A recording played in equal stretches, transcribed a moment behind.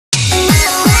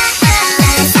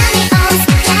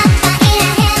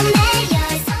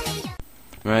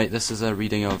Right, this is a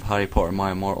reading of Harry Potter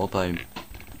My Immortal by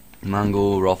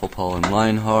Mango, Rafflepaw and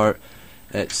Lionheart.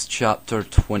 It's chapter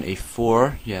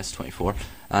 24, yes 24,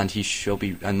 and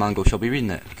Mango shall be reading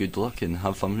it. Good luck and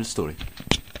have fun with the story.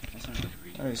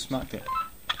 I smacked it.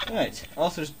 Right,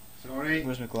 author's... Sorry.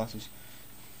 Where's my glasses?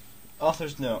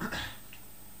 Author's note.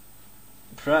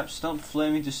 Perhaps stop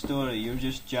flaming the story, you're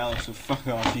just jealous, so fuck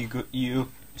off,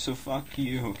 so fuck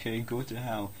you, okay, go to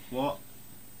hell. What?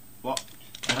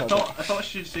 I thought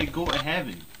she should say go to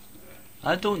heaven.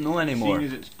 I don't know anymore. Seeing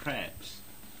as it's preps.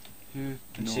 Who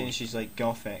I'm knows? saying she's like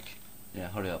gothic. Yeah,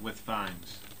 hurry up. With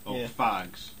fangs. Oh, Yeah.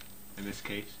 fags, in this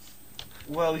case.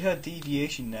 Well, we had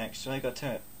deviation next, so I got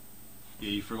to... Yeah,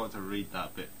 you forgot to read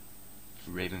that bit.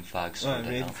 Raven fags Oh, for the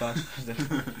Raven hell.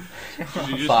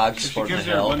 fags. She Fags for gives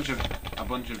the her hell. a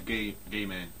bunch of gay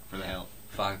men for the hell,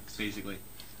 Fags. basically.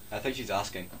 I think she's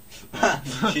asking.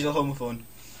 She's a homophone.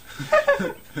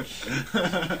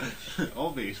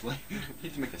 Obviously. You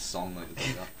need to make a song like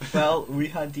that. Well, we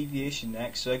had deviation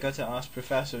next, so I got to ask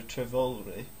Professor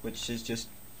Trevolry, which is just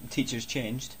teachers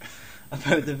changed,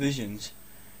 about the visions.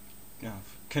 Oh.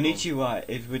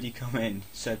 Konnichiwa, would you come in?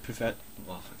 Said Professor.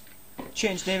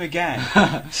 Change name again.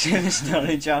 She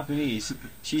started Japanese.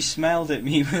 She smiled at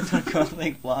me with her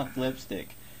gothic black lipstick.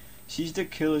 She's the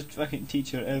coolest fucking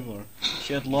teacher ever.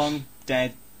 She had long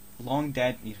dead. Your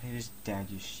hair is dead,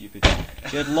 you stupid.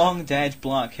 She had long dead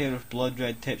black hair with blood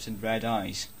red tips and red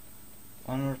eyes.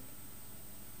 On her.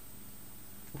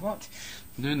 What?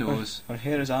 Who knows? Her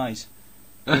hair is eyes.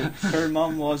 Her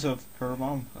mum was of. Her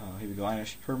mum. Oh, here we go,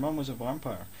 Irish. Her mum was a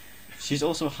vampire. She's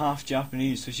also half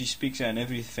Japanese, so she speaks it and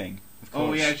everything. Of course.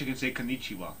 Oh yeah, she can say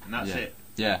konnichiwa, and that's Yeah. it.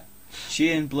 Yeah.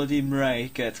 She and Bloody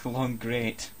Murray get along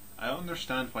great. I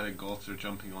understand why the Goths are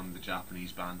jumping on the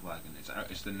Japanese bandwagon.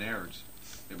 It's the nerds.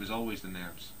 It was always the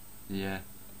nerds. Yeah.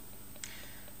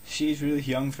 She's really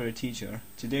young for a teacher.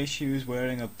 Today she was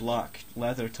wearing a black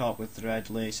leather top with red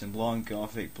lace and long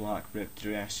gothic black ripped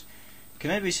dress.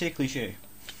 Can I say cliche?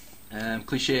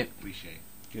 Cliche. Cliche.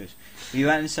 Good. We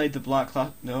went inside the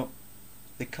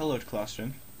the coloured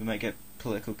classroom. We might get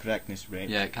political correctness right.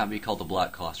 Yeah, it can't be called a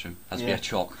black classroom. It has to be Yeah. a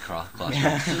chalk classroom.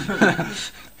 Yeah.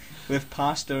 With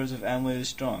pastors of Emily the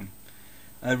Strong.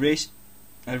 I raised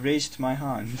my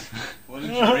hand. Why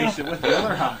didn't you race it with the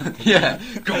other hand? Yeah.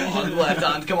 Come on, left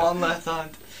hand. Come on, left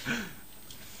hand.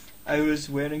 I was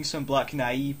wearing some black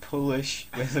naive Polish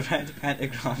with red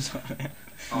pentagrams on it.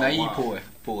 Oh, Naive wow.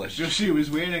 Polish. So she was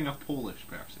wearing a Polish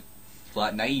person.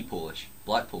 Naive Polish.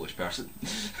 Black Polish person.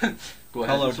 Go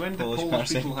ahead. Coloured Since when do Polish Polish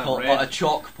person. people have A red?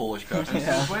 chalk Polish person.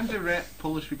 Yeah. Since when do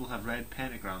Polish people have red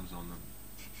pentagrams on them?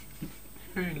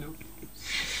 Who knows?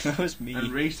 That was me. And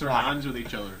race their hands with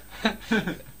each other.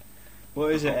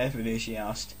 What is it, Ebony? She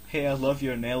asked. Hey, I love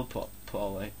your nail polish.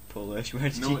 Where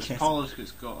did No, you it's get Polish.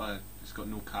 It's got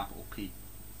no capital P. it?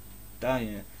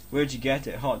 Dania. Where'd you get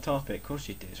it? Hot Topic. Of course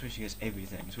she did. It's where she gets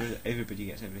everything. It's where everybody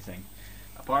gets everything.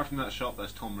 Apart from that shop that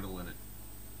has Tom Riddle in it.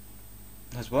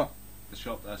 That's what? The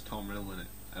shop that has Tom Riddle in it.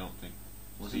 I don't think.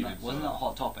 Wasn't that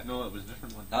Hot Topic? No, it was a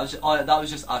different one. That was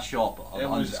just a shop. It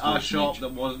was a shop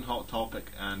that wasn't Hot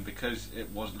Topic, and because it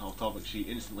wasn't Hot Topic, she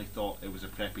instantly thought it was a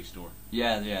preppy store.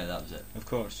 Yeah, that was it. Of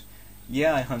course.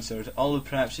 Yeah, I answered. All the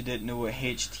preps who didn't know what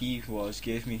HT was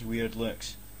gave me weird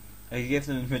looks. I gave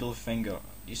them the middle finger.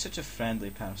 You're such a friendly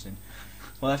person.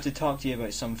 Well, I have to talk to you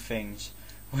about some things.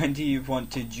 When do you want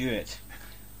to do it?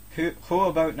 Who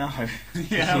about now?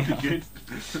 Yeah, that'd be good.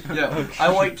 Yeah, Okay. I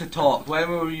like to talk. When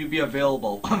will you be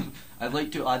available? I'd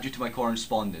like to add you to my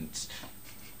correspondence.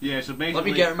 Yeah, so basically. Let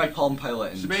me get my Palm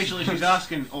Pilot. So basically, she's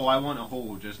asking, "Oh, I want a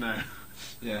hole just now."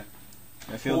 Yeah.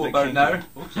 I feel What a bit about now?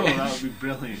 kinky. Oh, that would be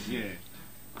brilliant. Yeah.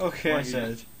 Okay, I Why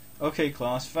said. Okay,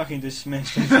 class, fucking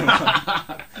dismissed. Best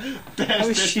How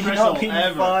is she dismissal not being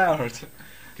ever. fired?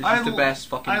 Because he's the best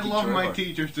fucking I teacher love my ever.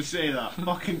 teachers to say that.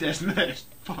 Fucking dismissed.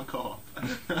 Fuck off.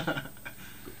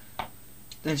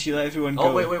 Then she let everyone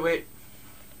go. Oh, wait.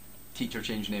 Teacher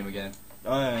changed name again.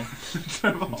 Oh, yeah.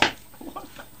 What?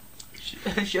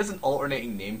 She has an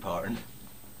alternating name pattern.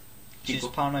 She's People-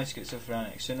 paranoid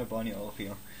schizophrenic. Soon a Bonnie will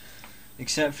appear.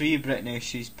 Except for you, Brittany.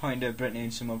 She's pointed at Brittany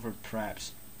and some of her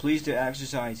preps. Please do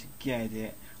exercise. Get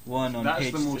it. One on That's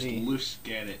page the most 3. loose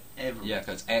get it ever. Yeah,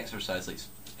 because exercise, like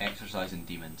exercising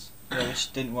demons. Yeah,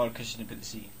 which didn't work because she didn't put the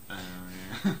C.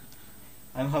 Yeah.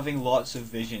 I'm having lots of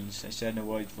visions, I said in a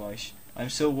worried voice. I'm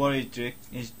so worried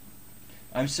is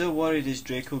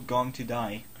Draco going to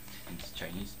die? It's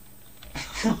Chinese.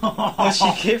 Well,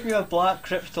 she gave me a black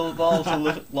crystal ball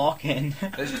to lock in.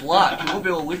 It's black. You won't be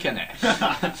able to look in it.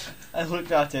 I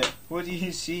looked at it. What do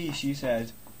you see? She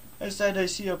said. I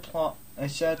see a plot.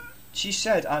 She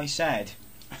said, I said.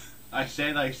 I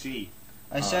said I see.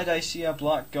 I said I see a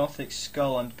black gothic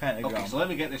skull and pentagram. Okay, so let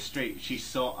me get this straight. She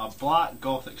saw a black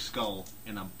gothic skull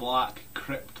in a black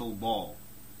cryptal ball.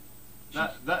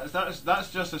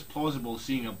 That's just as plausible as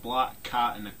seeing a black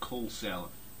cat in a coal cellar.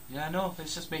 Yeah, I know. It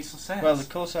just makes no sense. Well, the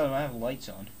coal cellar might have lights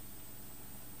on.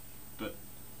 But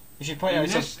you should point out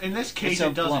in this case it's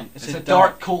it doesn't. It's a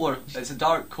dark cola. It's a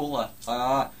dark cola.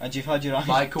 And you've had your eyes.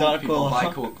 Buy Coke, dark people. cola. Buy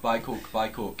Coke. Buy Coke. Buy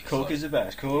Coke. Coke is the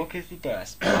best. Coke is the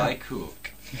best. Buy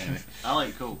Coke. Anyway, I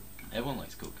like Coke. everyone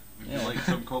likes Coke. You like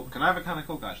some Coke? Can I have a can of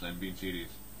Coke? Actually, I'm being serious.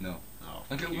 No. Oh.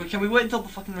 Okay, thank you. can we wait until the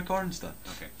fucking recording's done?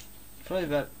 Okay. Probably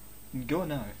about. Go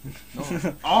now.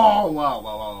 No. Oh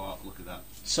wow! Look at that.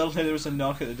 Suddenly there was a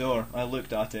knock at the door. I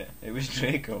looked at it. It was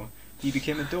Draco. He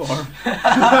became a door.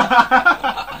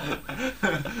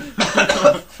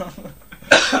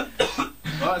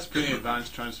 Well, that's pretty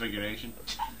advanced transfiguration.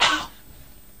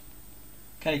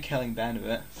 Kind of killing Ben a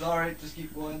bit. Sorry, just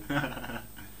keep going.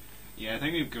 Yeah, I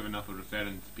think we've given up on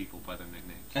referring to people by their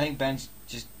nicknames. I think Ben's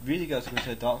just really got to go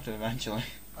to a doctor eventually.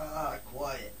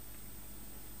 Quiet.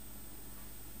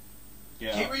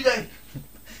 Yeah. Keep reading!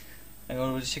 Hang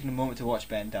on, we're just taking a moment to watch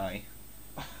Ben die.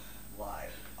 Why?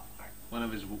 One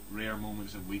of his rare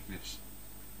moments of weakness.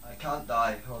 I can't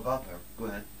die. I'm a vampire. Go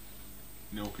ahead.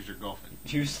 No, because you're golfing.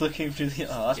 He was looking really.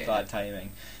 Oh, that's bad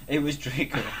timing. It was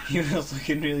Draco. He was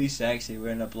looking really sexy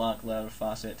wearing a black leather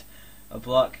facet. A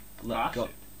black. Facet?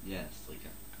 Yeah, it's like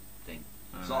a thing.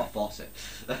 It's Alright. not a faucet.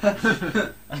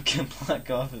 A black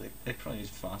gothic. It probably is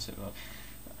facet, but.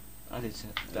 I did say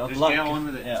a Just black, get on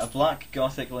with it. Yeah, a black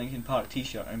gothic Linkin Park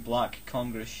T-shirt and black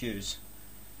Congress shoes.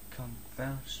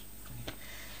 Converse.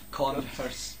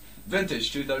 Converse.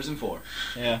 Vintage 2004.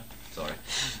 Yeah. Sorry.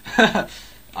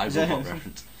 I Is that- robot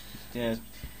reference. Yeah.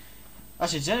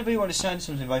 Actually, does anybody want to send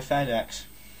something by FedEx?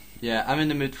 Yeah, I'm in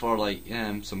the mood for like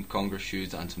some Congress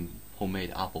shoes and some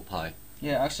homemade apple pie.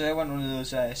 Yeah, actually, I want one of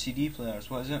those CD players.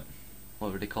 What is it?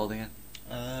 What were they called again?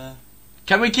 Uh,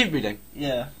 Can we keep reading?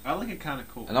 yeah. I like a can of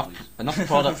Coke, Enough please.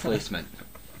 product placement.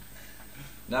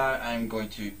 Now I'm going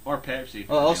to. Or Pepsi.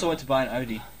 Well, I also want to buy an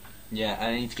Audi. Yeah,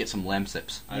 I need to get some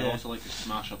Lemsips. I'd Yeah. also like to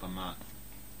smash up a mat.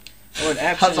 Oh, and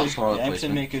That's Epson, not product Epson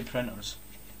placement. make good printers.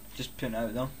 Just putting it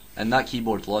out though. And that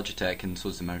keyboard's Logitech, and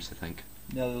so's the mouse, I think.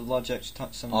 Yeah, the Logic's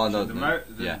touch some. Oh, no. The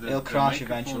yeah. It'll crash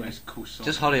microphone eventually. Is Cosonic.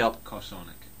 Just hurry up.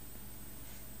 Cosonic.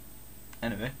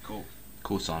 Anyway, Cool.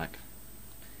 Cosonic.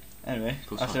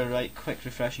 Cool after song. a right quick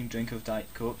refreshing drink of Diet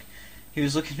Coke, he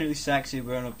was looking really sexy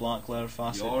wearing a black leather You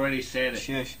facet. already said it.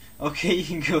 Shush. Okay, you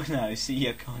can go now. See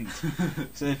ya, cunt.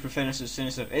 So the professor is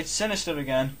sinister. It's sinister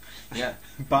again. Yeah.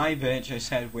 Bye, bitch. I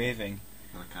said, waving.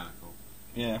 And a can of Coke.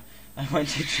 Yeah. I went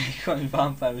to Draco and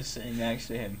Vampire was sitting next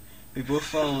to him. We both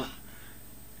fell.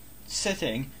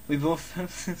 Sitting. We both.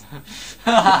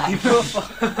 we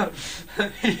both.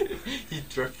 He's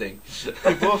drifting.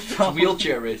 We both fell.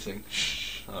 Wheelchair racing.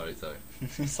 Alright, sorry.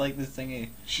 It's like the thingy.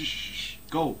 Shh, shh, shh.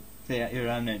 Go. Your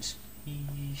remnants.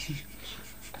 Keep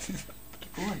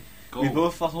going. Go. We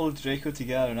both followed Draco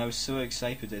together, and I was so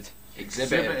excited.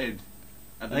 Exhibited.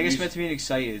 I think it's meant to mean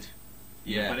excited.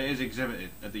 Yeah. But it is exhibited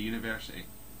at the university.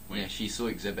 Yeah, she's so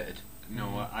exhibited.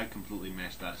 No, I completely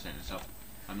messed that sentence up.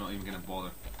 I'm not even going to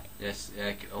bother. Yes,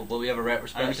 yeah, will we have a I was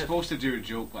retrospective? supposed to do a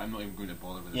joke, but I'm not even going to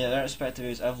bother with it. Yeah, that perspective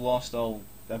is I've lost all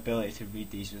ability to read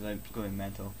these without going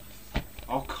mental.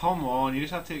 Oh, come on. You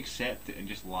just have to accept it and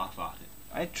just laugh at it.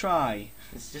 I try,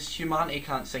 It's just humanity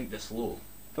can't sink this low.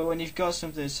 but when you've got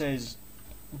something that says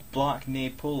black nay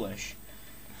Polish,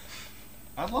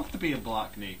 I'd love to be a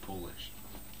black nay Polish.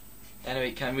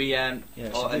 Anyway, can we Yeah, oh,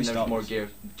 somebody and there's stop more this.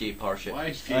 gay parship. Why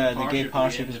is the gay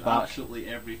parship is into back. absolutely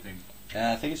everything?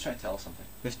 I think it's trying to tell us something.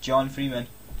 with John Freeman.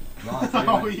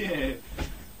 Oh yeah.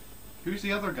 Who's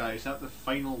the other guy? Is that the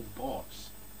final boss?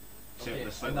 Except Okay,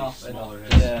 the slightly enough, smaller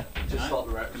enough. head. Yeah, Can Just I- stop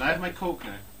the retrospective. Can I have my Coke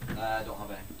now? I don't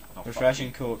have any. Oh, fuck refreshing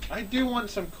you. Coke. I do want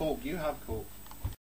some Coke. You have Coke.